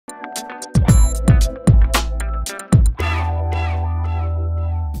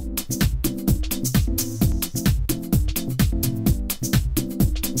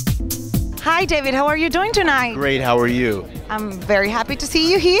Hi, David. How are you doing tonight? Great, how are you? I'm very happy to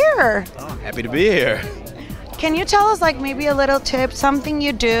see you here. Oh, happy to be here. Can you tell us, like, maybe a little tip, something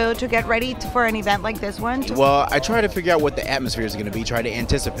you do to get ready for an event like this one? Well, I try to figure out what the atmosphere is going to be, try to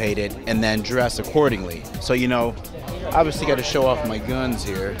anticipate it, and then dress accordingly. So, you know, obviously got to show off my guns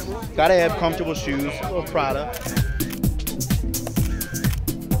here. Got to have comfortable shoes, a little Prada.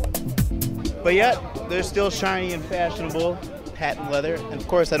 But yet, they're still shiny and fashionable, patent leather, and of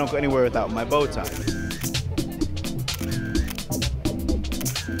course I don't go anywhere without my bow tie.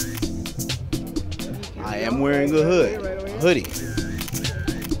 I am wearing a hoodie.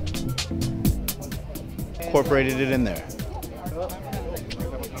 Incorporated it in there.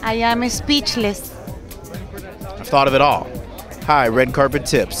 I am speechless. I've thought of it all. Hi, Red Carpet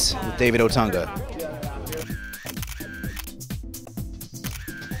Tips with David Otunga.